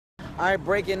All right,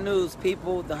 breaking news,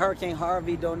 people. The Hurricane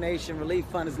Harvey donation relief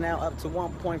fund is now up to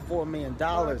 $1.4 million.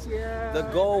 Yeah. The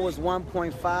goal was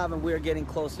 1.5, and we're getting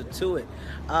closer to it.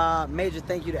 Major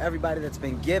thank you to everybody that's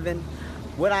been giving.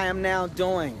 What I am now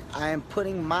doing, I am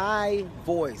putting my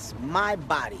voice, my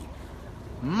body,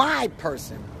 my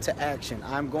person to action.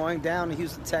 I'm going down to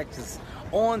Houston, Texas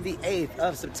on the 8th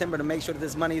of September to make sure that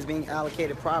this money is being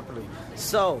allocated properly.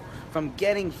 So, from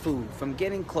getting food, from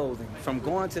getting clothing, from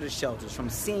going to the shelters, from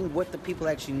seeing what the people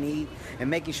actually need and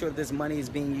making sure that this money is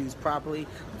being used properly,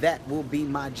 that will be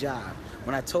my job.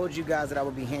 When I told you guys that I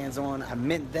would be hands-on, I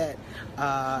meant that,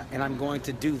 and I'm going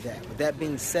to do that. With that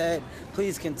being said,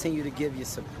 please continue to give your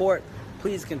support.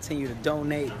 Please continue to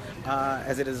donate,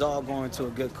 as it is all going to a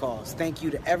good cause. Thank you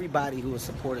to everybody who has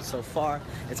supported so far.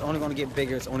 It's only going to get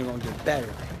bigger. It's only going to get better.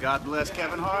 God bless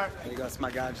Kevin Hart. There you go. It's my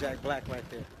guy, Jack Black, right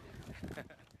there.